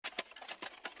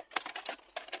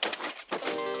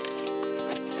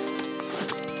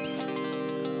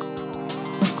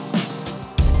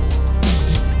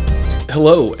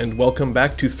Hello, and welcome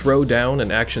back to Throwdown,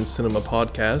 an action cinema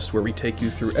podcast where we take you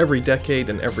through every decade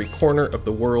and every corner of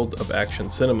the world of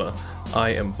action cinema.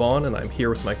 I am Vaughn, and I'm here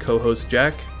with my co-host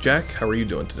Jack. Jack, how are you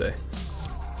doing today?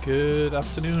 Good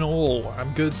afternoon, all.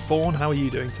 I'm good, Vaughn. How are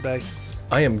you doing today?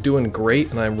 I am doing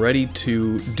great, and I'm ready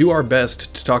to do our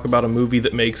best to talk about a movie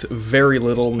that makes very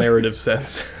little narrative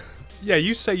sense. Yeah,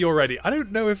 you say you're ready. I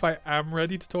don't know if I am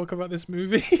ready to talk about this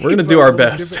movie. We're going to do our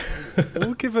best.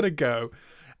 We'll give it a go.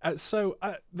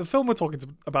 The film we're talking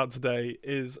about today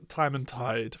is Time and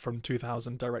Tide from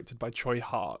 2000, directed by Choi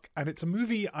Hark. And it's a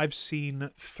movie I've seen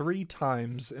 3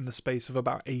 times in the space of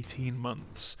about 18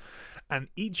 months. And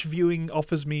each viewing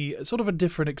offers me sort of a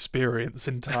different experience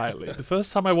entirely. The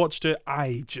first time I watched it,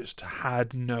 I just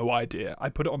had no idea. I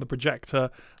put it on the projector,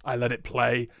 I let it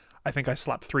play. I think I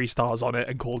slapped 3 stars on it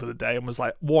and called it a day and was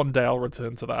like, one day I'll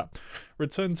return to that.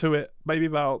 Returned to it maybe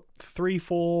about 3,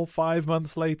 4, 5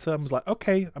 months later and was like,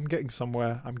 okay, I'm getting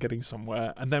somewhere.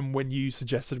 And then when you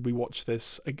suggested we watch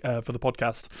this for the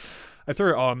podcast, I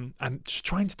threw it on, and just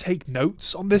trying to take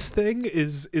notes on this thing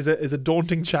is a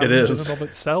daunting challenge in and of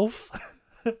itself.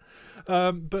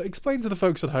 But explain to the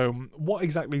folks at home what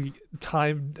exactly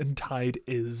Time and Tide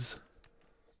is.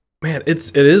 Man,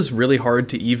 it is really hard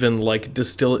to even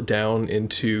distill it down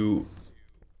into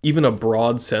even a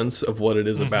broad sense of what it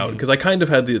is about, because I kind of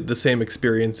had the same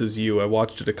experience as you. I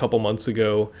watched it a couple months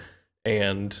ago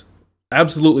and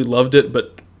absolutely loved it,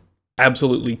 but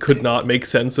absolutely could not make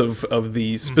sense of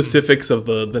the specifics of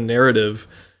the narrative,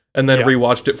 and then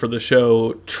rewatched it for the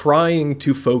show, trying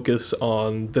to focus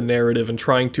on the narrative and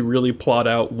trying to really plot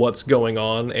out what's going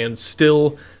on, and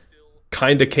still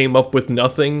kind of came up with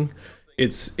nothing.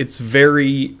 It's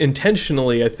very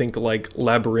intentionally, I think,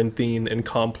 labyrinthine and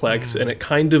complex, and it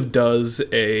kind of does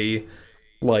a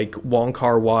Wong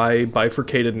Kar-wai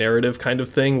bifurcated narrative kind of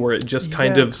thing, where it just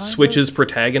kind of switches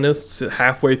protagonists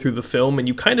halfway through the film, and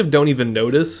you kind of don't even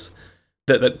notice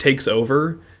that takes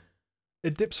over.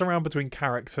 It dips around between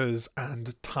characters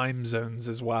and time zones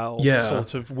as well,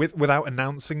 sort of without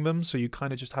announcing them, so you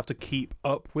kind of just have to keep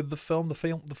up with the film.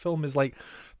 The film is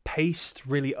paced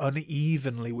really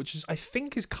unevenly, which is, I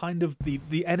think, is kind of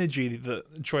the energy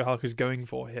that Choi Hark is going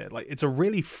for here. It's a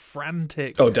really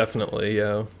frantic, definitely,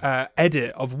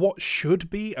 edit of what should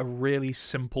be a really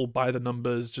simple, by the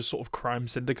numbers, just sort of crime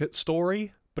syndicate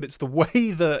story. But it's the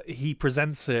way that he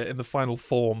presents it in the final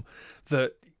form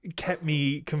that kept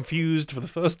me confused for the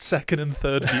first, second, and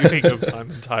third viewing of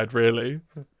Time and Tide. Really.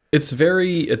 It's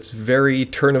very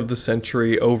turn of the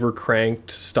century, overcranked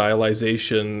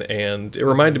stylization, and it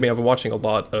reminded me, I've been watching a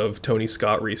lot of Tony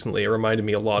Scott recently. It reminded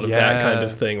me a lot of that kind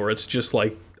of thing, where it's just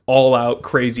all out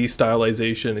crazy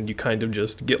stylization, and you kind of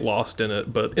just get lost in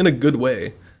it, but in a good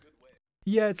way.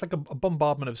 Yeah, it's like a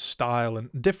bombardment of style and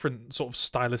different sort of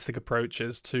stylistic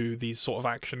approaches to these sort of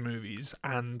action movies.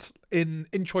 And in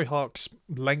Choi Hark's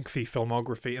lengthy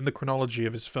filmography, in the chronology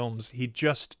of his films, he'd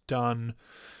just done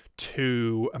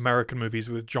 2 American movies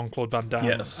with Jean-Claude Van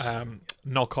Damme,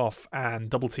 Knock Off and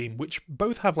Double Team, which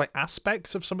both have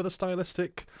aspects of some of the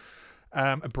stylistic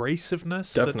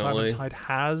abrasiveness that Time and Tide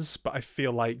has, but I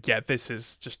feel this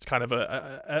is just kind of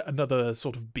another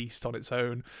sort of beast on its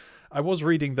own. I was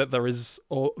reading that there is,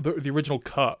 or the original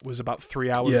cut was about 3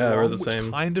 hours long,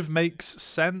 which kind of makes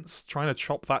sense. Trying to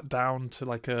chop that down to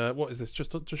what is this?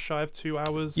 Just shy of 2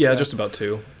 hours? Yeah, just about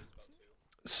 2.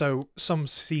 So some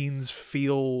scenes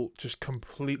feel just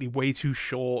completely way too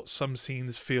short. Some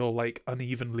scenes feel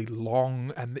unevenly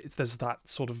long, and there's that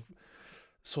sort of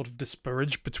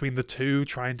disparage between the two,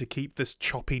 trying to keep this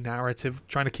choppy narrative,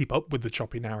 trying to keep up with the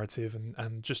choppy narrative,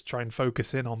 and just try and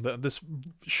focus in on this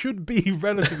should be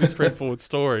relatively straightforward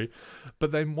story. But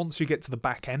then once you get to the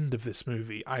back end of this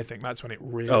movie, I think that's when it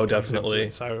really comes into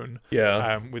its own.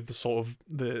 Yeah. With the sort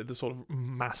of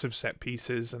massive set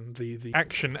pieces and the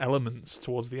action elements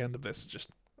towards the end of this,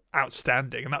 just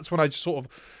outstanding. And that's when I just sort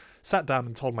of sat down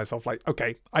and told myself,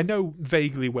 okay, I know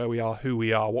vaguely where we are, who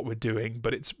we are, what we're doing,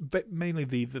 but it's mainly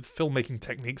the filmmaking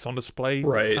techniques on display.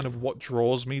 Right. It's kind of what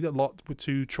draws me a lot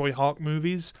to Choi Hark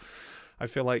movies. I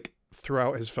feel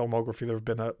throughout his filmography there have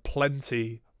been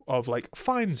plenty of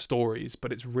fine stories,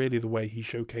 but it's really the way he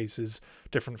showcases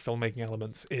different filmmaking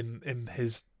elements in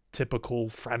his typical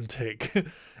frantic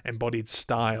embodied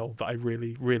style that I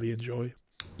really, really enjoy.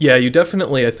 Yeah, you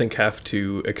definitely, I think, have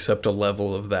to accept a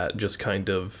level of that, just kind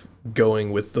of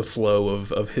going with the flow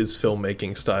of his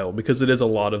filmmaking style, because it is a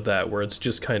lot of that, where it's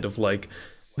just kind of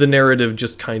the narrative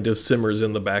just kind of simmers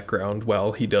in the background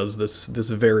while he does this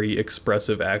very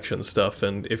expressive action stuff.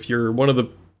 And if you're one of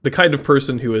the kind of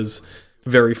person who is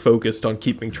very focused on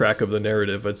keeping track of the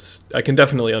narrative. I can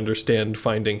definitely understand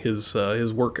finding his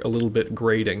work a little bit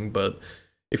grating, but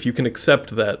if you can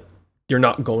accept that you're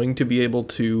not going to be able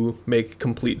to make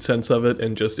complete sense of it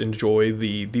and just enjoy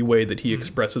the way that he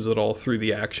expresses it all through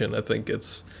the action, I think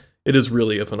it is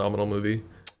really a phenomenal movie.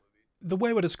 The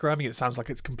way we're describing it sounds like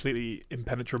it's completely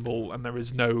impenetrable and there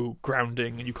is no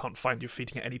grounding and you can't find your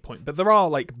feet at any point. But there are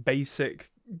like basic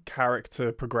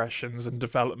character progressions and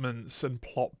developments and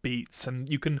plot beats, and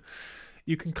you can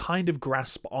kind of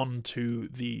grasp onto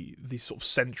the sort of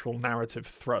central narrative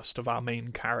thrust of our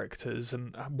main characters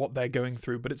and what they're going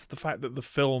through. But it's the fact that the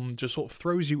film just sort of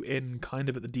throws you in kind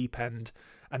of at the deep end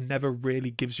and never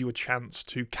really gives you a chance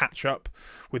to catch up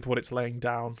with what it's laying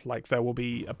down. Like there will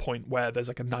be a point where there's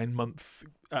like a 9-month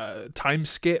time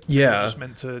skip. Yeah. You're just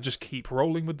meant to just keep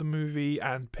rolling with the movie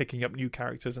and picking up new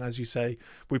characters. And as you say,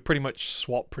 we pretty much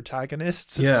swap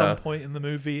protagonists at some point in the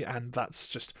movie, and that's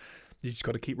just... You just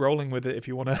got to keep rolling with it if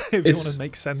you want to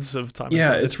make sense of time.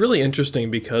 Yeah, it's really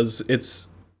interesting because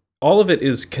all of it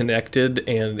is connected,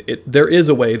 and there is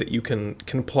a way that you can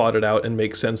plot it out and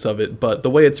make sense of it, but the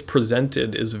way it's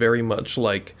presented is very much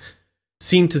like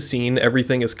scene to scene.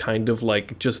 Everything is kind of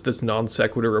like just this non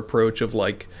sequitur approach of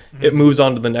like it moves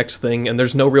on to the next thing, and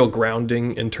there's no real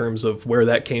grounding in terms of where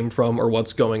that came from or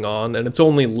what's going on, and it's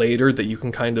only later that you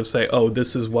can kind of say, oh,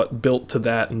 this is what built to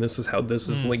that, and this is how this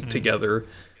is linked together.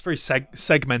 Very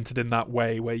segmented in that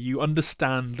way, where you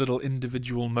understand little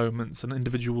individual moments and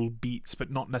individual beats, but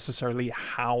not necessarily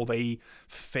how they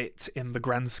fit in the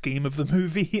grand scheme of the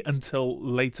movie until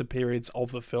later periods of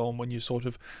the film, when you sort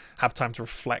of have time to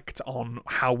reflect on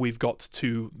how we've got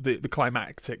to the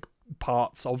climactic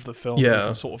parts of the film. Yeah. You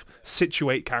can sort of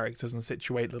situate characters and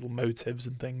situate little motives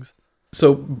and things.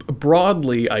 So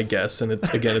broadly, I guess, and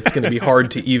again, it's going to be hard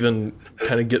to even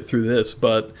kind of get through this,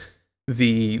 but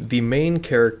the main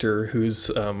character who's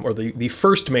or the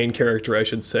first main character, I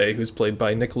should say, who's played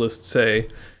by Nicholas Tsay,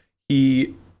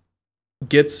 he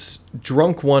gets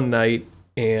drunk one night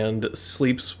and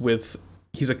sleeps with...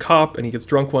 He's a cop, and he gets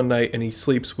drunk one night and he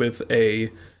sleeps with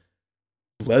a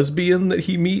lesbian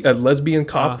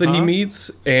cop that he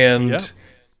meets, and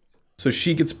so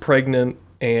she gets pregnant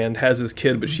and has his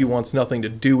kid, but she wants nothing to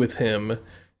do with him,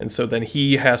 and so then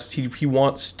he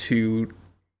wants to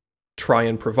try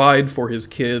and provide for his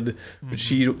kid, but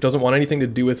she doesn't want anything to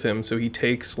do with him, so he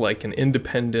takes like an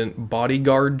independent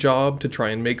bodyguard job to try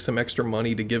and make some extra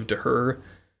money to give to her.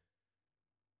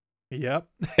 Yep.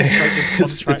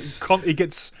 It's like this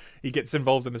contract. He gets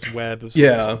involved in this web of sort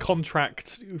of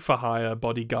contract for hire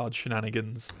bodyguard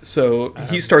shenanigans. So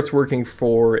he starts working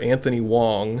for Anthony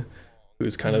Wong,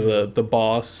 who's kind of the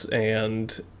boss,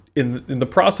 and in the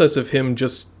process of him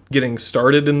just getting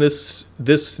started in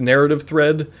this narrative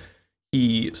thread,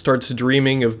 he starts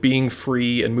dreaming of being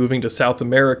free and moving to South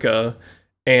America,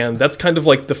 and that's kind of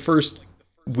like the first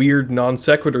weird non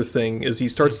sequitur thing, is he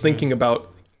starts thinking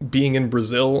about being in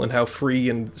Brazil and how free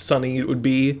and sunny it would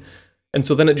be. And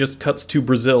so then it just cuts to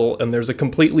Brazil, and there's a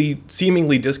completely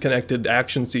seemingly disconnected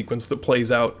action sequence that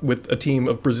plays out with a team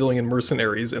of Brazilian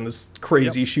mercenaries in this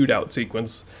crazy shootout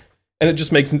sequence. And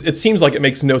it seems like it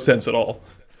makes no sense at all.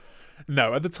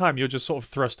 No, at the time you're just sort of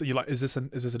thrust. You're like, is this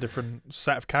a different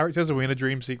set of characters? Are we in a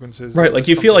dream sequences? Right, like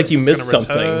you feel like you missed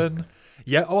something.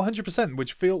 Yeah, 100%.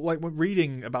 Which feel like when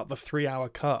reading about the 3-hour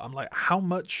cut, I'm like, how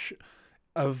much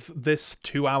of this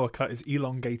 2-hour cut is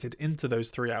elongated into those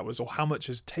 3 hours, or how much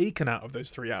is taken out of those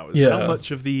 3 hours? Yeah. How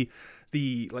much of the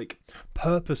like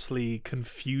purposely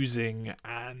confusing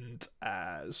and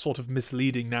sort of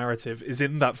misleading narrative is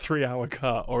in that 3-hour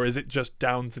cut, or is it just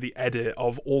down to the edit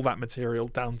of all that material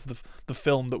down to the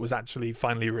film that was actually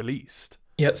finally released?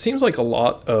 Yeah, it seems like a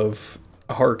lot of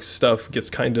Hark's stuff gets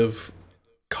kind of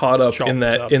caught up in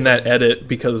that edit,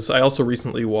 because I also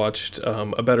recently watched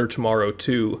A Better Tomorrow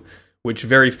 2, which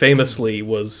very famously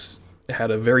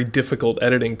had a very difficult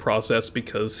editing process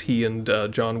because he and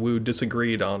John Woo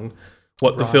disagreed on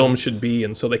what the film should be,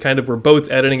 and so they kind of were both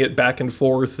editing it back and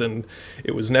forth, and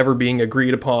it was never being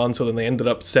agreed upon, so then they ended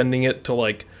up sending it to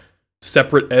like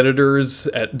separate editors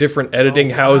at different editing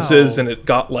houses, and it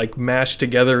got like mashed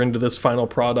together into this final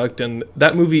product. And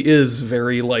that movie is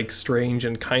very like strange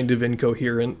and kind of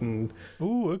incoherent, and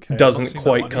doesn't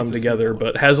quite come together,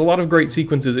 but has a lot of great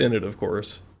sequences in it, of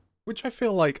course. Which I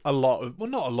feel like a lot of, well,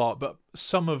 not a lot, but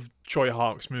some of Choi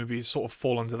Hark's movies sort of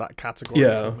fall into that category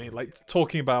for me. Like,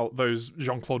 talking about those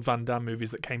Jean-Claude Van Damme movies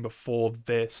that came before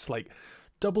this, like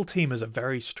Double Team is a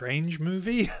very strange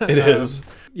movie. It is.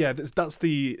 Yeah, that's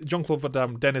the Jean-Claude Van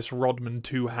Damme, Dennis Rodman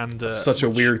two-hander. Such a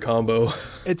weird combo.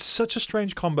 It's such a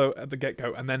strange combo at the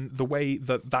get-go, and then the way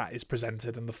that is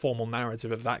presented and the formal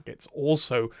narrative of that gets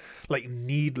also like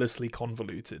needlessly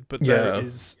convoluted. But there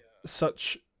is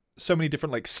so many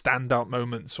different like standout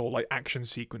moments or like action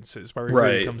sequences where he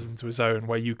really comes into his own,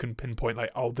 where you can pinpoint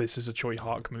like, oh, this is a Choi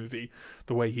Hark movie.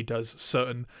 The way he does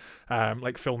certain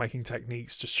like filmmaking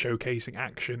techniques, just showcasing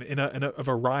action in a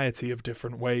variety of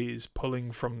different ways,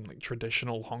 pulling from like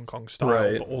traditional Hong Kong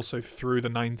style, but also through the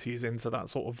 90s into that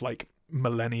sort of like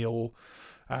millennial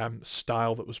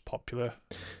style that was popular.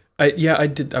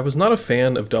 I was not a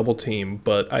fan of Double Team,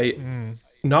 but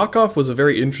Knockoff was a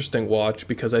very interesting watch,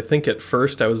 because I think at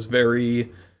first I was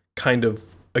very kind of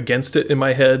against it in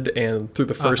my head, and through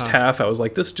the first half I was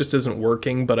like, this just isn't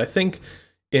working. But I think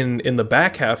in the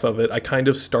back half of it, I kind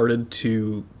of started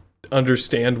to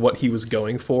understand what he was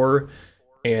going for,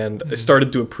 and I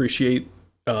started to appreciate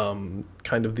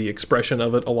kind of the expression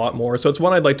of it a lot more. So it's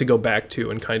one I'd like to go back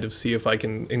to and kind of see if I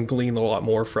can glean a lot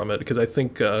more from it, because I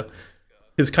think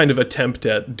his kind of attempt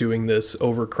at doing this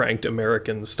overcranked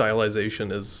American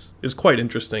stylization is quite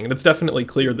interesting, and it's definitely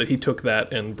clear that he took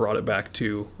that and brought it back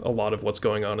to a lot of what's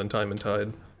going on in Time and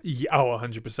Tide. Yeah,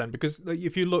 100%. Because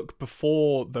if you look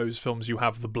before those films, you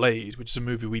have The Blade, which is a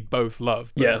movie we both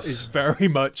love. But is very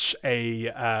much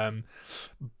a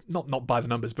not by the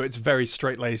numbers, but it's very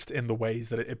straight-laced in the ways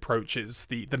that it approaches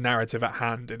the narrative at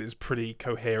hand. It is pretty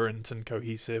coherent and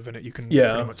cohesive, and you can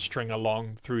pretty much string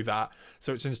along through that.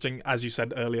 So it's interesting, as you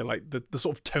said earlier, like the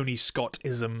sort of Tony Scott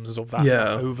isms of that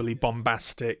overly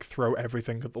bombastic, throw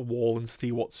everything at the wall and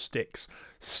see what sticks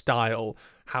style,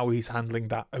 how he's handling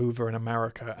that over in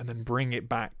America, and then bring it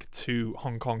back to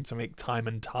Hong Kong to make Time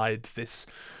and Tide this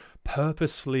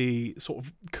purposefully sort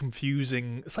of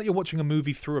confusing. It's like you're watching a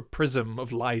movie through a prism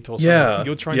of light or something.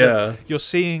 You're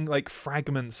seeing like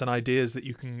fragments and ideas that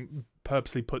you can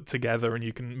purposely put together and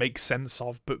you can make sense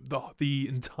of, but the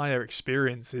entire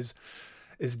experience is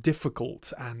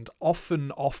difficult and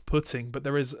often off-putting, but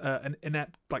there is an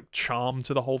inept like charm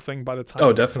to the whole thing by the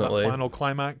time definitely that final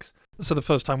climax. So the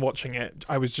first time watching it,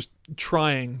 I was just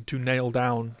trying to nail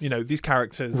down, these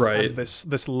characters and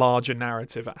this larger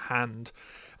narrative at hand.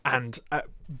 And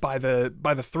by the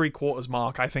 3/4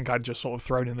 mark, I think I'd just sort of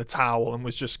thrown in the towel and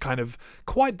was just kind of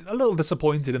quite a little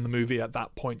disappointed in the movie at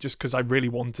that point, just because I really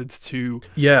wanted to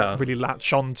really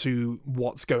latch on to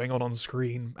what's going on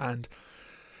screen. And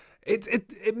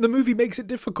the movie makes it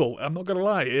difficult. I'm not gonna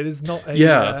lie, it is not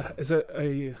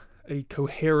a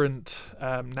coherent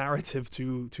narrative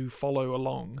to follow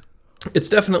along. It's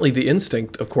definitely the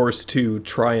instinct, of course, to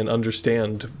try and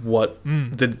understand what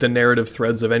the narrative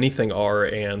threads of anything are,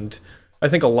 and I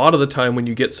think a lot of the time when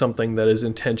you get something that is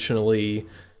intentionally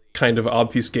kind of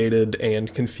obfuscated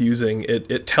and confusing,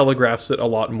 it telegraphs it a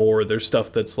lot more. There's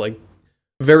stuff that's like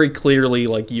very clearly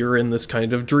like you're in this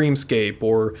kind of dreamscape,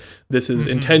 or this is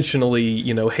intentionally,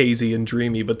 hazy and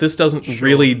dreamy, but this doesn't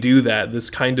really do that.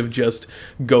 This kind of just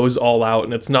goes all out,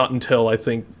 and it's not until I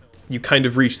think you kind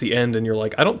of reach the end and you're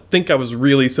like, I don't think I was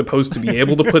really supposed to be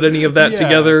able to put any of that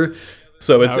together.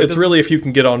 So it's really if you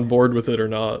can get on board with it or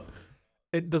not.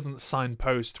 It doesn't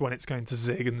signpost when it's going to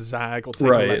zig and zag or take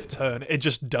a left turn. It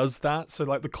just does that. So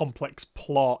like the complex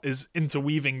plot is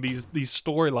interweaving these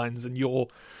storylines, and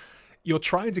you're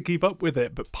trying to keep up with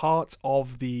it, but part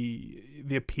of the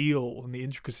appeal and the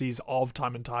intricacies of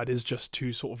Time and Tide is just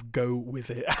to sort of go with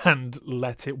it and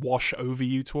let it wash over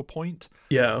you to a point.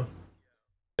 Yeah.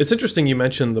 It's interesting you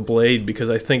mentioned The Blade, because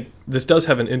I think this does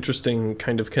have an interesting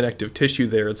kind of connective tissue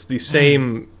there. It's the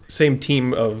same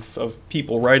team of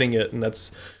people writing it, and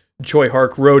that's Choi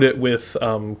Hark wrote it with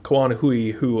Kwan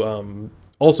Hui, who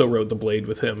also wrote The Blade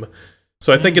with him.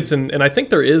 So I think and I think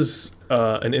there is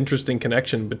an interesting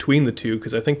connection between the two,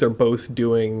 because I think they're both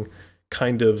doing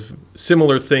kind of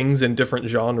similar things in different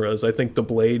genres. I think The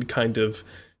Blade kind of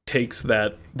takes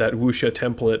that wuxia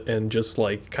template and just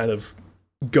like kind of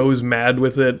goes mad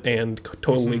with it and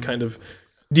totally kind of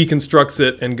deconstructs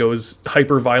it and goes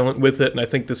hyper violent with it. And I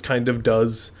think this kind of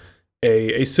does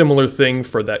a similar thing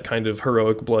for that kind of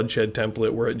heroic bloodshed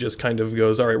template, where it just kind of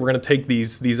goes, all right, we're going to take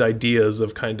these ideas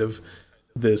of kind of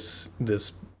this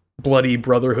bloody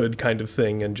brotherhood kind of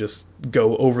thing and just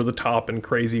go over the top and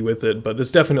crazy with it. But this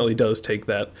definitely does take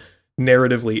that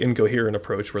narratively incoherent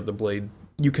approach, where The Blade,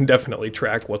 you can definitely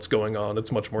track what's going on.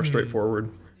 It's much more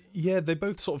straightforward. Yeah, they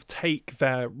both sort of take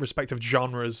their respective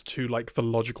genres to like the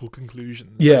logical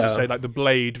conclusions. Yeah. As you say, like The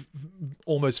Blade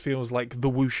almost feels like the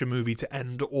wuxia movie to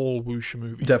end all wuxia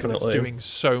movies. Definitely. It's doing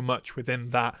so much within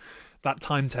that that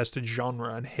time-tested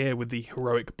genre, and here with the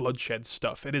heroic bloodshed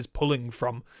stuff, it is pulling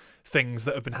from things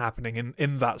that have been happening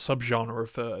in that subgenre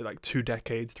for like 2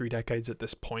 decades, 3 decades at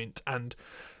this point, and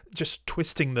just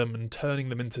twisting them and turning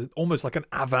them into almost like an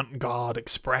avant-garde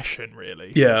expression,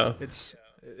 really. Yeah.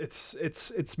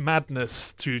 It's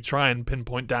madness to try and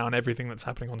pinpoint down everything that's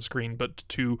happening on screen, but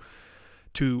to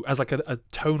as like a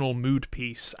tonal mood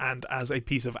piece and as a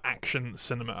piece of action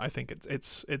cinema, I think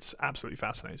it's absolutely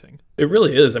fascinating. It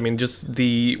really is. I mean, just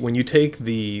when you take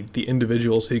the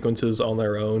individual sequences on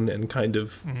their own and kind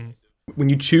of when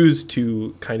you choose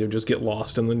to kind of just get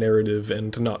lost in the narrative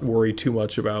and to not worry too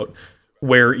much about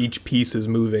where each piece is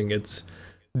moving, it's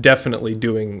definitely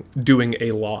doing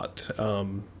a lot.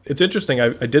 It's interesting. I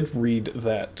did read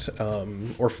that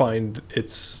or find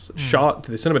it's shot.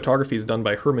 The cinematography is done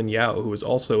by Herman Yao, who is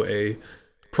also a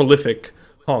prolific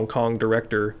Hong Kong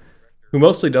director, who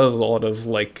mostly does a lot of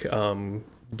like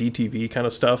DTV kind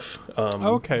of stuff.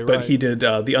 Okay, right. But he did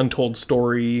The Untold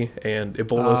Story and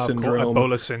Ebola Syndrome.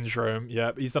 Ebola Syndrome,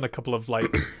 yeah. He's done a couple of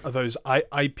like of those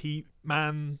Ip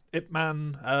Man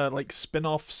like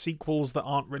spin-off sequels that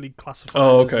aren't really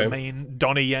classified as the main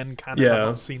Donnie Yen canon. I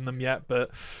haven't seen them yet, but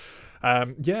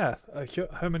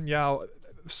Herman Yao,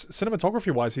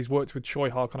 cinematography-wise, he's worked with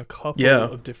Choi Hark on a couple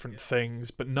of different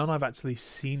things, but none I've actually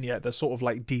seen yet. They're sort of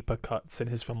like deeper cuts in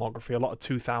his filmography, a lot of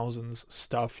 2000s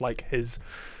stuff, like his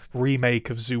remake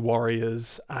of Zoo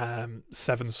Warriors,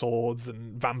 Seven Swords,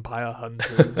 and Vampire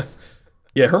Hunters.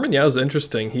 Yeah, Herman Yao is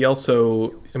interesting. He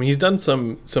also, I mean, he's done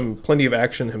some plenty of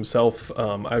action himself.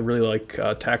 I really like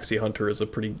Taxi Hunter is a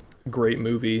pretty great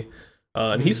movie.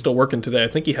 And he's still working today. I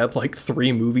think he had like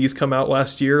 3 movies come out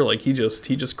last year. Like he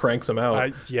just cranks them out.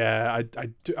 I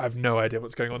have no idea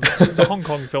what's going on. The Hong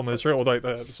Kong film industry, or like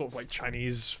the sort of like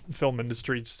Chinese film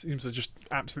industry, seems to just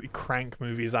absolutely crank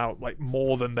movies out like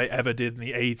more than they ever did in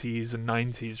the 80s and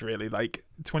 90s. Really, like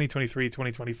 2023,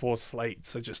 2024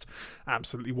 slates are just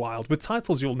absolutely wild with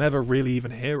titles you'll never really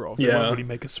even hear of. They won't really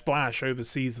make a splash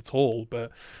overseas at all.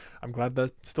 But I'm glad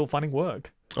they're still finding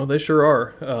work. Oh, they sure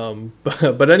are.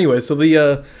 But anyway, so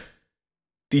the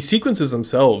sequences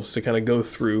themselves, to kind of go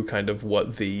through kind of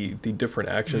what the different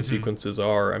action sequences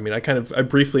are. I mean, I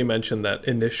briefly mentioned that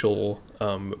initial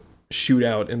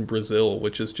shootout in Brazil,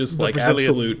 which is just like Brazilian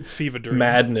absolute fever dream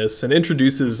madness, and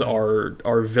introduces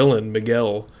our villain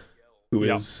Miguel, who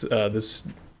is this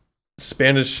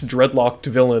Spanish dreadlocked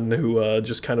villain who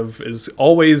just kind of is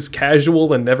always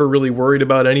casual and never really worried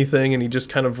about anything, and he just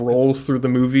kind of rolls through the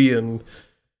movie and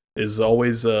is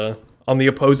always on the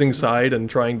opposing side and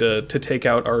trying to take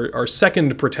out our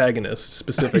second protagonist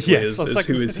specifically.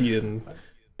 Who is he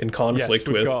in conflict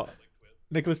with? Got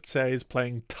Nicholas Tsay is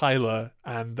playing Tyler,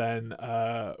 and then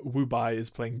Wu Bai is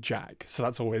playing Jack. So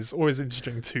that's always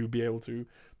interesting to be able to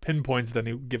pinpoint at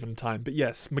any given time. But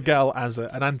yes, Miguel as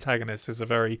an antagonist is a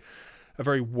very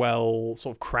well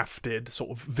sort of crafted sort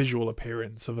of visual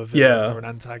appearance of a villain or an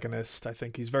antagonist. I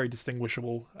think he's very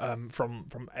distinguishable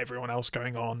from everyone else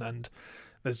going on, and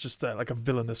there's just like a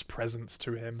villainous presence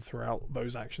to him throughout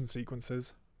those action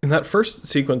sequences. And that first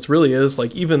sequence really is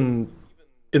like, even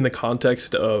in the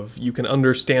context of, you can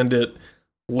understand it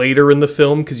later in the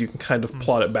film because you can kind of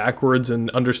plot it backwards and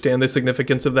understand the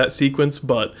significance of that sequence,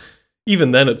 but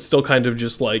even then it's still kind of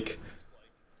just like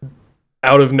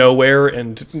out of nowhere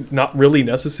and not really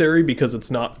necessary because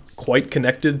it's not quite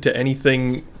connected to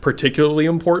anything particularly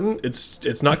important.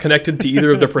 It's not connected to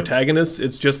either of the protagonists.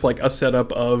 It's just like a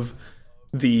setup of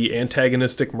the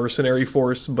antagonistic mercenary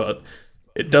force, but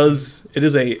it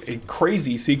is a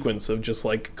crazy sequence of just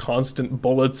like constant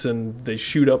bullets, and they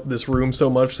shoot up this room so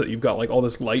much that you've got like all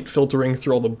this light filtering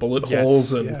through all the bullet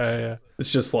holes, and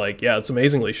it's just like, it's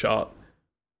amazingly shot.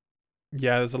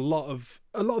 Yeah, there's a lot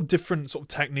of different sort of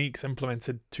techniques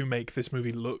implemented to make this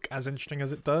movie look as interesting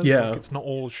as it does. Yeah, like, it's not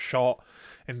all shot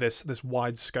in this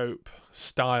wide scope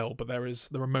style, but there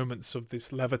are moments of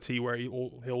this levity where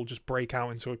he'll just break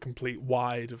out into a complete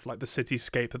wide of like the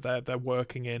cityscape that they're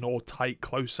working in, or tight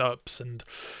close-ups, and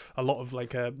a lot of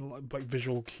like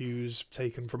visual cues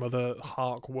taken from other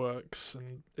Hark works,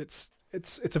 and it's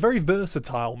a very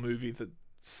versatile movie that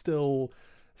still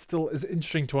is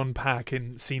interesting to unpack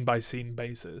in scene by scene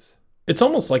basis. It's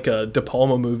almost like a De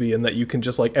Palma movie in that you can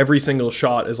just like, every single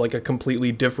shot is like a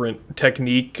completely different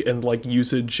technique and like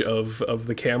usage of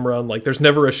the camera, and like there's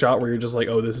never a shot where you're just like,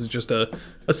 oh, this is just a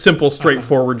simple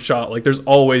straightforward shot. Like there's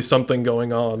always something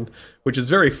going on, which is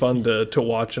very fun to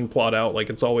watch and plot out. Like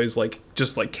it's always like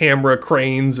just like camera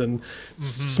cranes and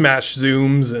smash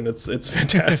zooms, and it's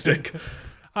fantastic.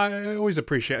 I always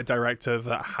appreciate a director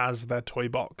that has their toy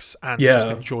box and just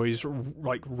Yeah. enjoys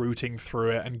like rooting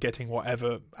through it and getting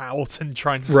whatever out and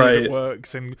trying to see if Right. it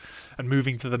works, and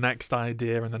moving to the next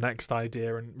idea and the next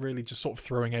idea, and really just sort of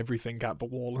throwing everything at the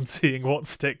wall and seeing what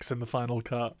sticks in the final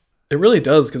cut. It really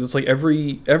does, because it's like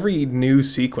every new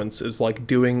sequence is like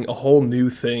doing a whole new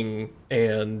thing,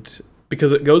 and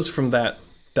because it goes from that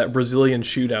Brazilian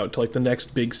shootout to like the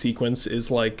next big sequence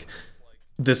is like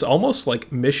this almost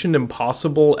like Mission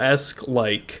Impossible-esque,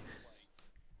 like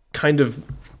kind of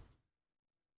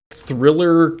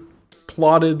thriller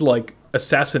plotted like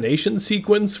assassination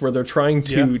sequence where they're trying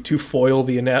to foil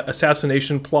the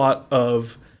assassination plot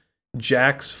of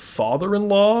Jack's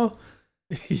father-in-law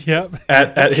Yep.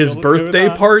 at his Sure, let's go with birthday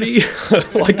that. party.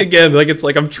 Like, again, like it's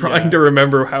like I'm trying Yeah. to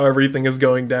remember how everything is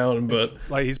going down, but It's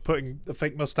like he's putting a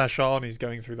fake mustache on, he's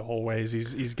going through the hallways,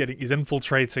 he's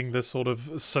infiltrating this sort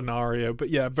of scenario. But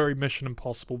yeah, very Mission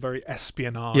Impossible, very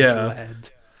espionage led.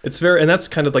 it's very, and that's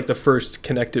kind of like the first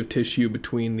connective tissue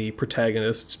between the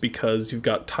protagonists, because you've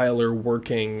got Tyler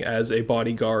working as a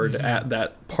bodyguard at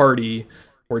that party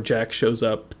where Jack shows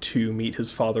up to meet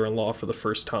his father-in-law for the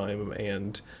first time.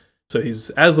 And so he's,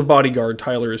 as a bodyguard,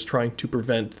 Tyler is trying to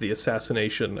prevent the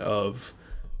assassination of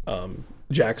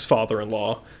Jack's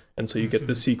father-in-law. And so you get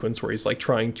this sequence where he's like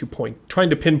trying to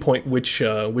pinpoint which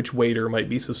waiter might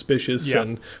be suspicious,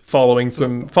 and following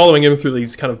him through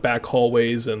these kind of back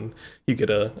hallways, and you get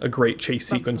a great chase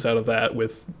sequence out of that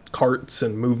with carts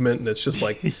and movement, and it's just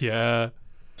like Yeah.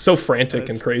 so frantic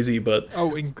and crazy, but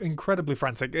Incredibly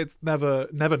frantic. It's never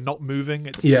not moving.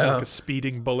 It's just Yeah. like a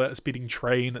speeding bullet, a speeding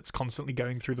train that's constantly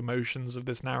going through the motions of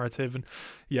this narrative. And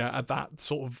yeah, at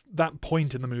that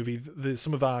point in the movie,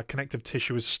 some of our connective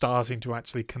tissue is starting to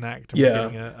actually connect, and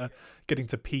we're getting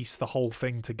to piece the whole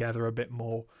thing together a bit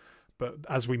more. But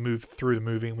as we move through the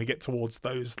movie and we get towards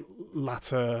those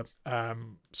latter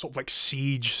sort of like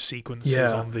siege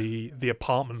sequences on the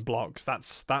apartment blocks,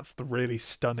 that's the really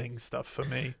stunning stuff for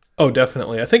me. Oh,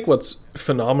 definitely. I think what's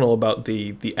phenomenal about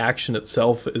the action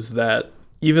itself is that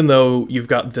even though you've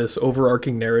got this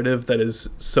overarching narrative that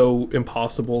is so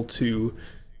impossible to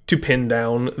pin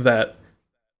down, that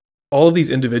all of these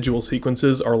individual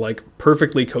sequences are like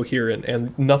perfectly coherent,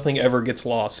 and nothing ever gets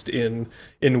lost in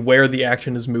where the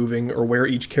action is moving or where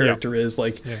each character is.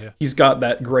 Like, he's got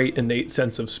that great innate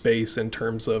sense of space in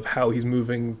terms of how he's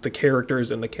moving the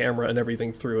characters and the camera and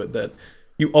everything through it, that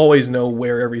you always know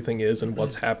where everything is and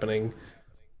what's happening.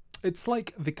 It's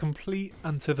like the complete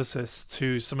antithesis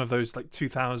to some of those like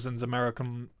 2000s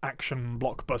American action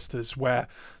blockbusters where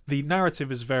the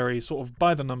narrative is very sort of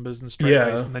by the numbers and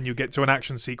straight-laced, and then you get to an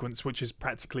action sequence which is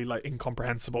practically like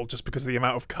incomprehensible just because of the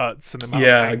amount of cuts and the amount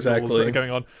of angles that are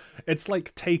going on. It's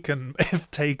like Taken, if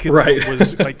Taken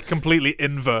was like completely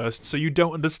inversed, so you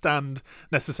don't understand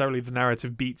necessarily the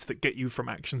narrative beats that get you from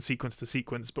action sequence to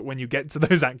sequence, but when you get to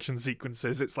those action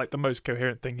sequences, it's like the most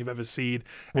coherent thing you've ever seen.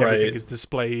 Everything is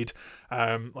displayed.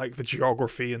 Like the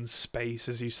geography and space,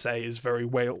 as you say, is very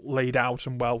well laid out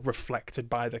and well reflected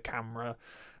by the camera,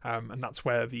 and that's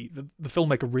where the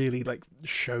filmmaker really like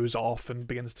shows off and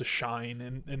begins to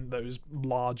shine in those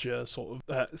larger sort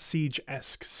of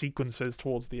siege-esque sequences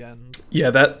towards the end. Yeah,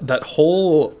 that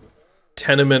whole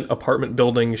tenement apartment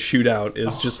building shootout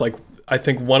is just like, I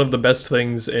think, one of the best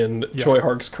things in Choi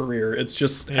Hark's career. It's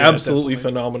just absolutely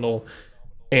phenomenal.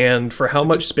 And for how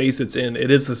much space it's in, it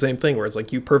is the same thing where it's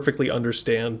like you perfectly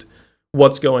understand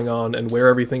what's going on and where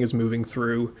everything is moving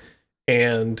through.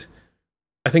 And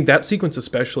I think that sequence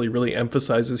especially really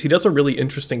emphasizes, he does a really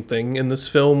interesting thing in this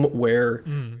film where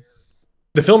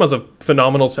the film has a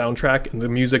phenomenal soundtrack and the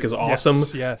music is awesome.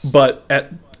 Yes. But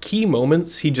at key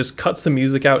moments, he just cuts the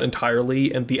music out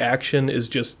entirely and the action is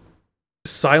just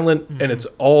silent, and it's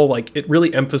all like, it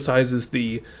really emphasizes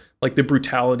the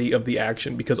brutality of the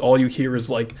action, because all you hear is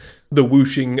like the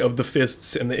whooshing of the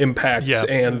fists and the impacts,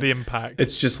 and the impact.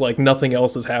 It's just like nothing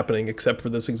else is happening except for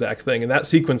this exact thing. And that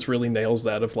sequence really nails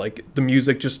that, of like the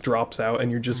music just drops out and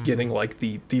you're just getting like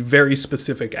the very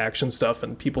specific action stuff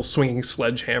and people swinging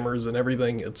sledgehammers and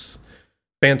everything. It's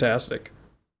fantastic.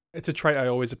 It's a trait I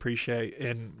always appreciate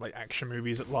in like action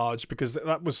movies at large, because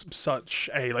that was such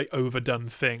a like overdone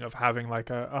thing of having like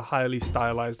a highly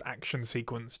stylized action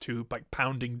sequence to like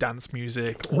pounding dance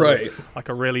music, or like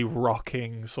a really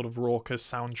rocking sort of raucous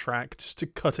soundtrack, just to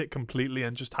cut it completely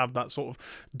and just have that sort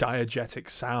of diegetic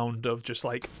sound of just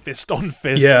like fist on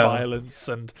fist violence,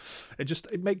 and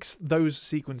it makes those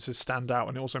sequences stand out,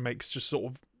 and it also makes just sort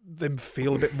of them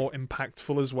feel a bit more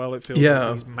impactful as well. It feels like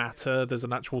things matter. There's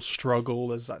an actual struggle.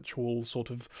 There's actual sort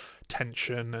of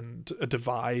tension and a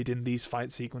divide in these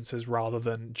fight sequences rather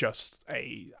than just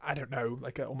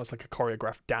almost like a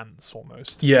choreographed dance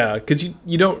almost. Yeah, because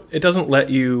you don't. It doesn't let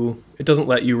you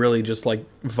really just like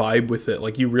vibe with it.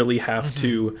 Like you really have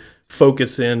to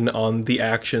focus in on the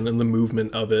action and the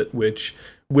movement of it, which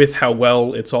with how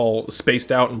well it's all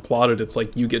spaced out and plotted, it's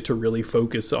like you get to really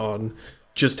focus on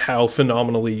just how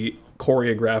phenomenally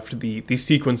choreographed the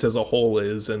sequence as a whole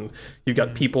is. And you've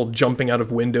got people jumping out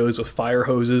of windows with fire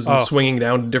hoses and swinging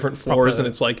down to different floors, and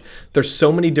it's like there's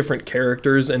so many different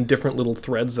characters and different little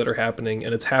threads that are happening,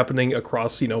 and it's happening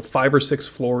across 5 or 6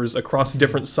 floors across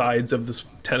different sides of this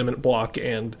tenement block,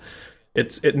 and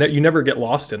you never get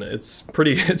lost in it. It's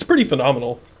pretty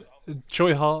phenomenal.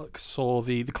 Choi Hark saw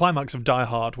the climax of Die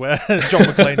Hard, where John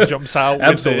McClane jumps out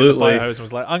Absolutely. with the fire hose and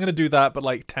was like, "I'm going to do that, but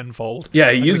like tenfold."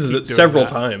 Yeah, he uses it several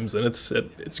times, and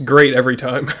it's great every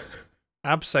time.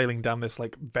 Abseiling down this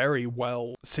like very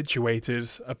well situated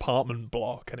apartment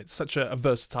block, and it's such a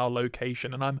versatile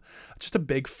location, and I'm just a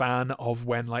big fan of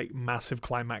when like massive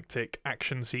climactic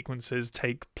action sequences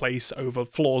take place over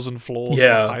floors and floors of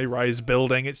a high-rise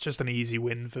building. It's just an easy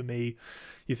win for me.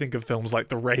 You think of films like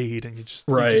The Raid, and you just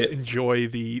enjoy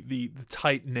the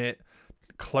tight-knit,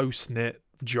 close-knit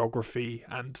geography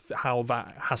and how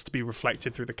that has to be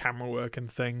reflected through the camera work and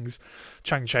things.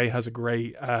 Chang Cheh has a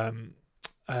great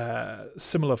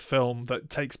similar film that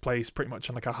takes place pretty much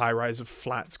on like a high rise of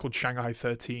flats called Shanghai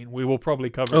 13. We will probably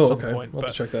cover at some point. I'll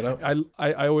have to check that out.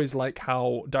 I always like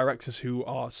how directors who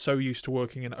are so used to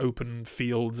working in open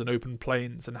fields and open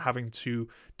plains and having to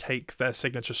take their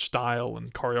signature style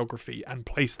and choreography and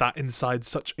place that inside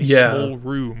such a small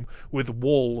room with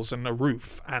walls and a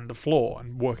roof and a floor,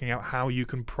 and working out how you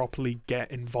can properly get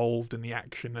involved in the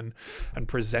action and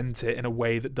present it in a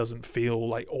way that doesn't feel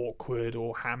like awkward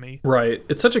or hammy. Right.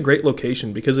 It's such a great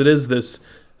location because it is this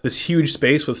huge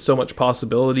space with so much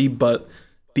possibility, but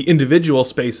the individual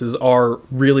spaces are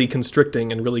really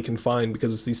constricting and really confined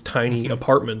because it's these tiny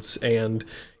apartments, and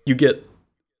you get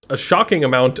a shocking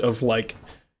amount of like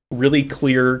really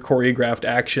clear choreographed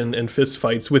action and fist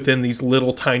fights within these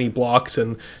little tiny blocks,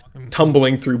 and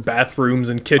tumbling through bathrooms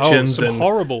and kitchens, some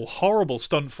and horrible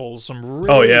stunt falls, some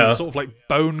really sort of like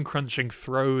bone crunching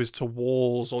throws to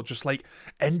walls, or just like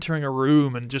entering a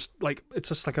room and just like it's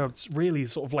just like a really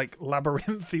sort of like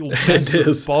labyrinthial mess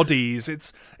of bodies.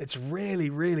 It's really,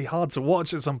 really hard to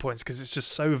watch at some points because it's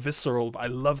just so visceral. I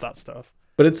love that stuff.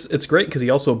 But it's great because he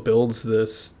also builds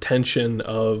this tension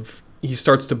of, he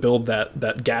starts to build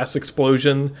that gas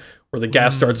explosion where the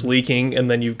gas starts leaking, and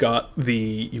then you've got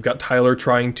Tyler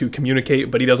trying to communicate,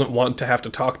 but he doesn't want to have to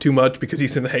talk too much because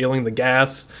he's inhaling the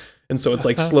gas, and so it's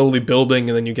like slowly building,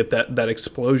 and then you get that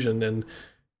explosion, and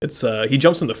it's he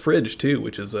jumps in the fridge too,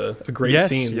 which is a great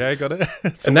scene. Yeah, I got it.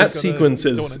 And that sequence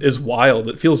is wild.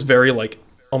 It feels very like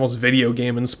almost video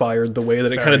game inspired, the way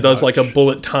that it kind of does like a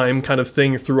bullet time kind of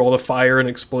thing through all the fire and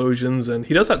explosions. And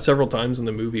he does that several times in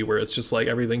the movie where it's just like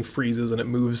everything freezes and it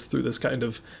moves through this kind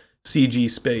of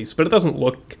CG space, but it doesn't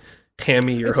look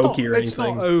hammy or hokey or anything. It's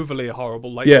not overly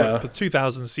horrible. Like the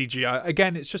 2000 CGI,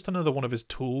 again, it's just another one of his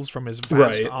tools from his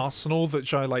vast arsenal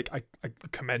that I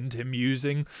commend him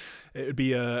using. It would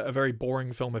be a very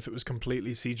boring film if it was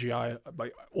completely CGI,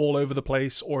 like all over the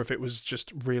place, or if it was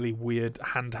just really weird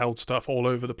handheld stuff all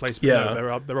over the place. But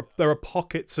no, there are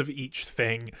pockets of each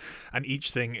thing, and each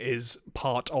thing is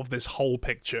part of this whole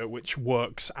picture, which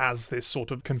works as this sort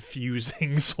of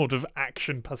confusing sort of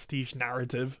action pastiche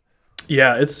narrative.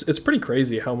 Yeah, it's pretty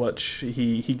crazy how much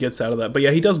he gets out of that. But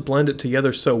yeah, he does blend it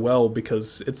together so well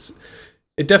because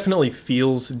it definitely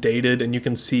feels dated, and you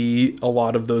can see a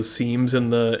lot of those seams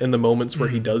in the moments where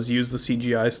he does use the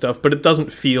CGI stuff, but it doesn't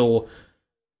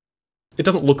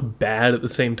look bad at the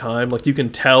same time. Like you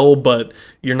can tell, but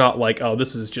you're not like, oh,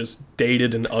 this is just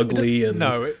dated and ugly.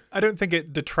 I don't think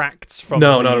it detracts from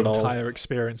the entire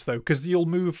experience, though, because you'll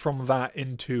move from that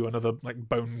into another like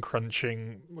bone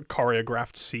crunching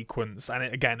choreographed sequence, and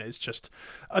it's just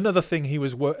another thing he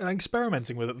was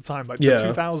experimenting with at the time. Like the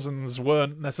 2000s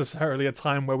weren't necessarily a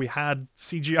time where we had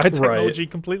CGI technology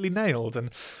completely nailed, and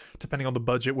depending on the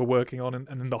budget we're working on, and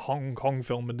in the Hong Kong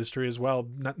film industry as well,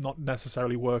 not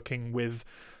necessarily working with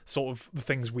sort of the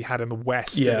things we had in the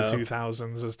West in the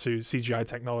 2000s as to CGI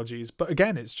technologies. But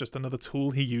again, it's just another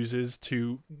tool he uses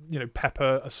to,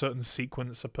 pepper a certain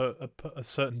sequence, a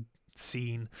certain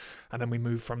scene, and then we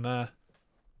move from there.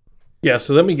 Yeah,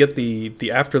 so then we get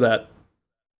the after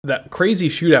that crazy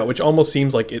shootout, which almost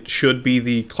seems like it should be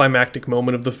the climactic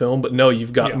moment of the film, but no,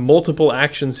 you've got multiple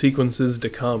action sequences to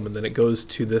come, and then it goes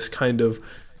to this kind of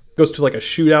goes to like a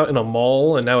shootout in a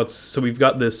mall, and now we've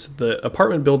got the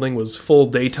apartment building was full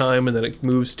daytime, and then it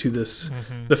moves to this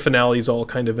the finale's all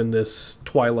kind of in this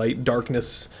twilight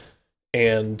darkness,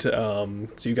 and so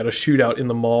you got a shootout in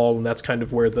the mall, and that's kind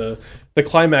of where the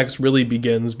climax really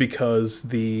begins, because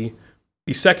the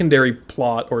secondary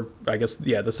plot, or I guess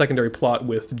the secondary plot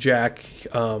with Jack,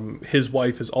 his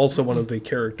wife is also one of the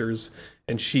characters,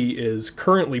 and she is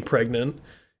currently pregnant.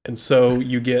 And so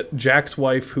you get Jack's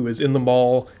wife, who is in the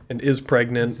mall and is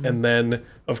pregnant, and then,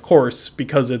 of course,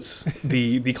 because it's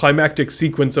the climactic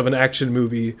sequence of an action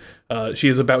movie, she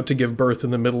is about to give birth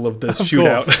in the middle of this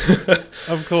shootout.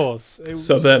 Of course.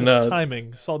 So then,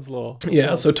 timing, sod's law.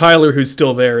 Yeah. So Tyler, who's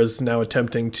still there, is now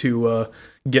attempting to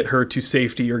get her to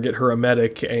safety or get her a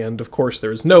medic, and of course,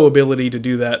 there is no ability to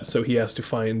do that. So he has to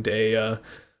find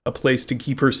a place to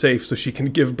keep her safe so she can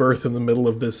give birth in the middle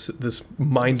of this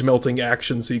mind-melting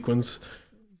action sequence.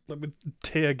 Like with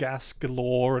tear gas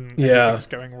galore and everything's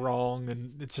going wrong,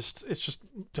 and it's just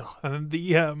and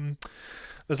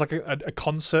there's like a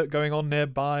concert going on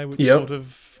nearby, which sort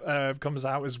of comes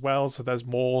out as well. So there's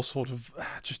more sort of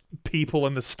just people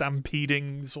and the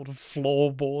stampeding sort of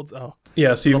floorboards. Oh,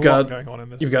 yeah. So you've got going on in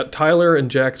this. You've got Tyler and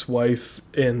Jack's wife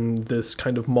in this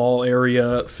kind of mall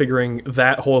area, figuring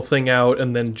that whole thing out,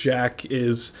 and then Jack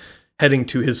is heading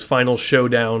to his final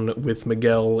showdown with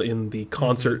Miguel in the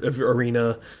concert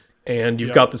arena. And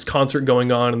you've got this concert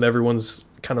going on, and everyone's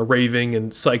kind of raving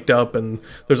and psyched up, and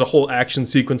there's a whole action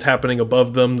sequence happening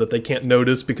above them that they can't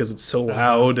notice because it's so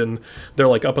loud, and they're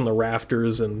like up on the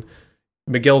rafters, and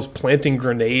Miguel's planting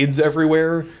grenades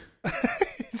everywhere.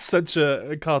 It's such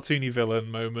a cartoony villain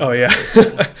moment. Oh yeah.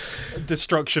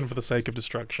 Destruction for the sake of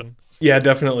destruction. Yeah,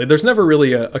 definitely. There's never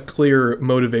really a clear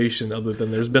motivation, other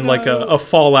than there's been like a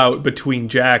fallout between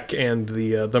Jack and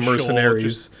the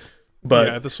mercenaries.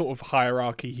 But the sort of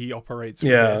hierarchy he operates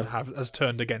within has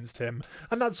turned against him,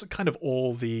 and that's kind of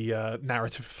all the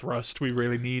narrative thrust we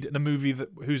really need in a movie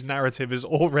whose narrative is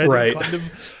already kind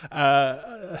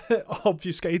of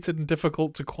obfuscated and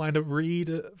difficult to kind of read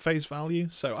at face value.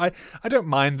 So I don't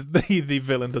mind that the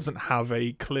villain doesn't have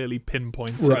a clearly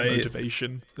pinpointed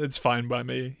motivation. It's fine by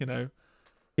me, you know.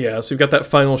 Yeah, so you've got that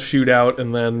final shootout,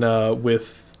 and then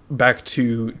with back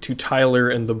to Tyler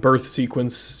and the birth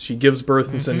sequence. She gives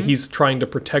birth, and then he's trying to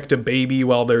protect a baby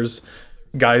while there's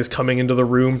guys coming into the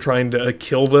room trying to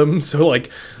kill them. So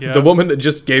like the woman that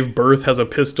just gave birth has a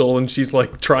pistol, and she's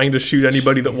like trying to shoot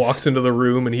anybody that walks into the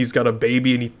room, and he's got a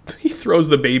baby, and he throws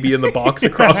the baby in the box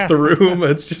across the room.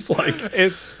 It's just like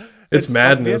it's madness.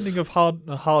 Like the ending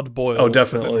of Hard Boiled. Oh,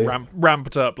 definitely.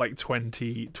 Ramped up like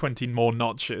 20 more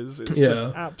notches. It's just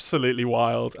absolutely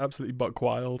wild, absolutely buck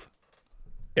wild.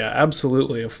 Yeah,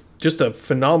 absolutely. Just a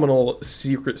phenomenal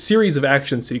series of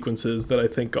action sequences that I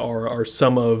think are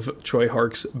some of Tsui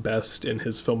Hark's best in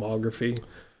his filmography.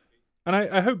 And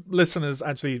I hope listeners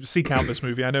actually seek out this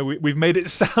movie. I know we've made it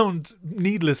sound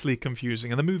needlessly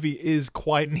confusing, and the movie is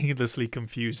quite needlessly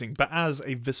confusing, but as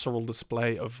a visceral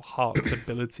display of Hark's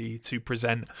ability to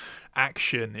present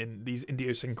action in these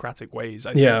idiosyncratic ways,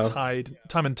 I think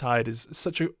Time and Tide is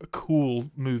such a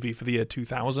cool movie for the year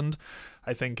 2000.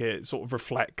 I think it sort of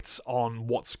reflects on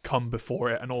what's come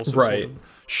before it, and also sort of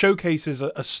showcases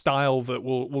a style that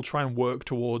we'll try and work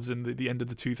towards in the end of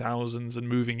the 2000s and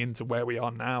moving into where we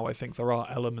are now. I think there are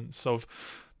elements of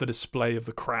the display of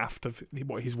the craft of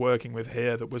what he's working with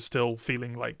here that we're still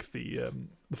feeling like the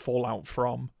fallout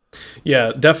from.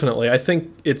 Yeah, definitely. I think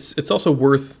it's also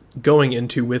worth going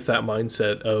into with that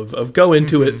mindset of go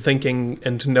into it thinking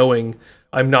and knowing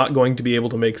I'm not going to be able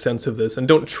to make sense of this, and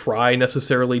don't try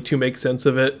necessarily to make sense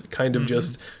of it. Kind of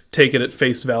just take it at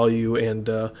face value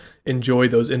and enjoy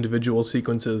those individual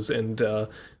sequences and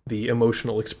the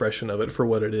emotional expression of it for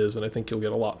what it is. And I think you'll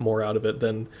get a lot more out of it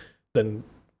than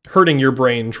hurting your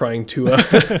brain trying to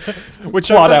which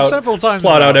plot out several times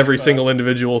out every single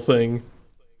individual thing.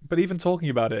 But even talking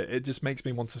about it, it just makes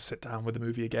me want to sit down with the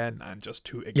movie again and just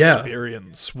to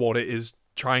experience what it is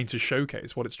trying to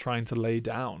showcase, what it's trying to lay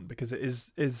down, because it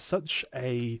is such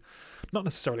a, not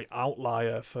necessarily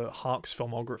outlier for Hark's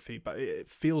filmography, but it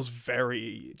feels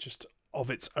very just of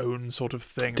its own sort of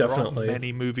thing. Definitely. There aren't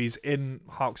many movies in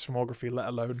Hark's filmography, let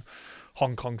alone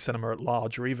Hong Kong cinema at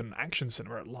large, or even action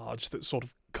cinema at large, that sort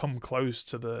of come close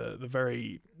to the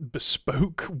very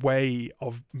bespoke way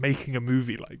of making a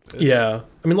movie like this. Yeah.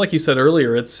 I mean, like you said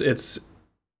earlier, it's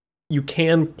you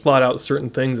can plot out certain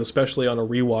things, especially on a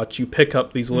rewatch. You pick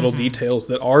up these little details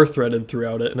that are threaded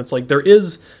throughout it, and it's like there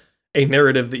is a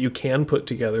narrative that you can put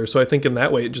together. So I think in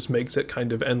that way, it just makes it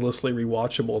kind of endlessly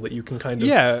rewatchable, that you can kind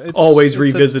of always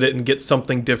revisit it and get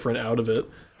something different out of it.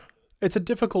 It's a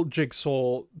difficult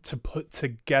jigsaw to put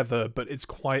together, but it's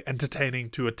quite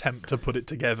entertaining to attempt to put it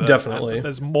together. Definitely. And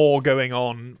there's more going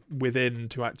on within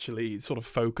to actually sort of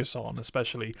focus on,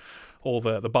 especially all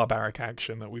the barbaric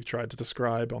action that we've tried to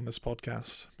describe on this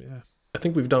podcast. Yeah. I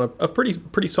think we've done a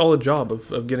pretty solid job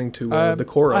of getting to the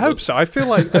core of it. I hope so. I feel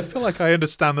like I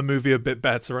understand the movie a bit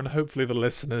better, and hopefully the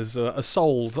listeners are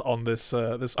sold on this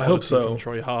I hope so. from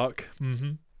Troy Hark.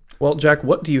 Mm-hmm. Well, Jack,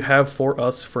 what do you have for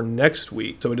us for next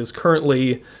week? So it is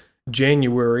currently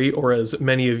January, or as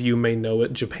many of you may know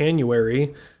it,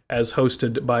 Japanuary, as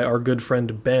hosted by our good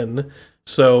friend Ben.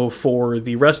 So for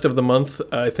the rest of the month,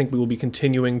 I think we will be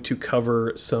continuing to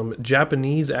cover some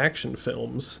Japanese action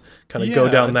films, kind of go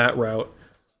down that route.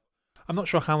 I'm not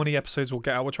sure how many episodes we'll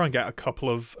get out. We'll try and get a couple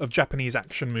of Japanese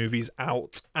action movies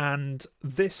out. And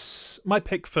my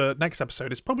pick for next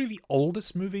episode is probably the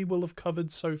oldest movie we'll have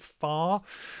covered so far.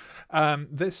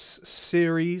 This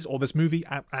series, or this movie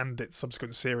and its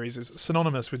subsequent series, is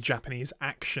synonymous with Japanese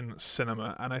action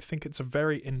cinema. And I think it's a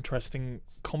very interesting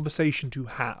conversation to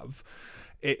have.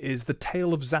 It is The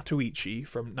Tale of Zatoichi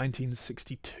from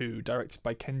 1962, directed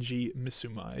by Kenji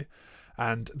Mitsumai.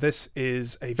 And this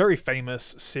is a very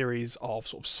famous series of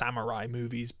sort of samurai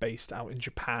movies based out in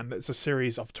Japan. It's a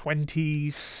series of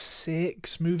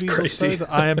 26 movies or so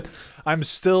that I'm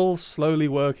still slowly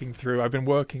working through. I've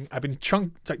been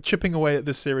chipping away at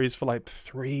this series for like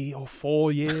 3 or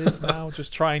 4 years now,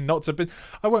 just trying not to. But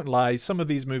I won't lie, some of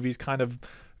these movies kind of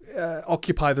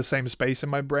occupy the same space in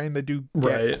my brain. They do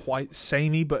get quite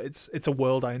samey, but it's a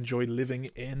world I enjoy living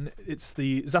in. It's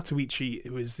the Zatoichi,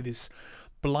 who is this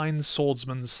blind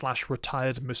swordsman /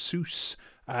 retired masseuse,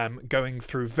 going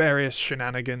through various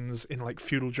shenanigans in like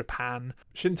feudal Japan.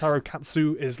 Shintaro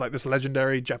Katsu is like this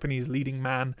legendary Japanese leading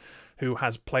man who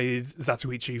has played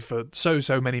Zatoichi for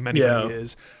so many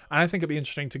years. And I think it'd be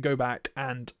interesting to go back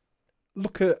and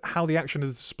look at how the action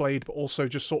is displayed, but also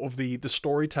just sort of the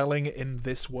storytelling in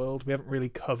this world. We haven't really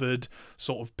covered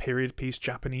sort of period piece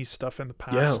Japanese stuff in the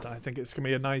past. And I think it's going to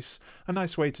be a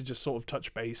nice way to just sort of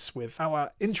touch base with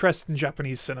our interest in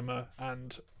Japanese cinema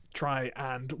and try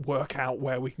and work out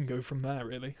where we can go from there,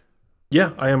 really.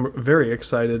 Yeah, I am very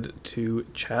excited to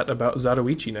chat about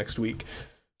Zatoichi next week.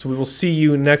 So we will see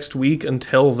you next week.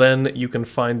 Until then, you can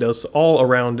find us all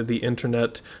around the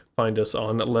internet. Find us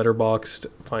on Letterboxd,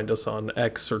 find us on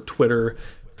X or Twitter,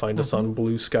 find us on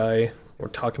Blue Sky. We're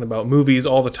talking about movies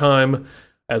all the time.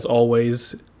 As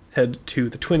always, head to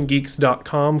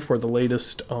thetwingeeks.com for the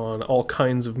latest on all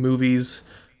kinds of movies.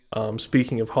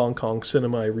 Speaking of Hong Kong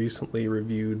cinema, I recently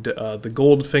reviewed The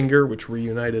Goldfinger, which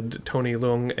reunited Tony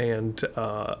Leung and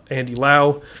Andy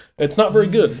Lau. It's not very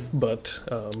good, but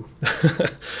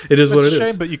it is what it is. It's a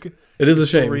shame, but it is a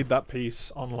shame. Read that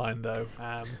piece online, though.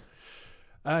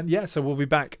 And yeah, so we'll be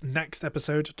back next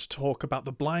episode to talk about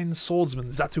the blind swordsman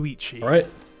Zatoichi. All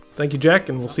right. Thank you, Jack,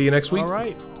 and we'll see you next week. All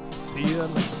right. See you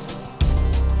later.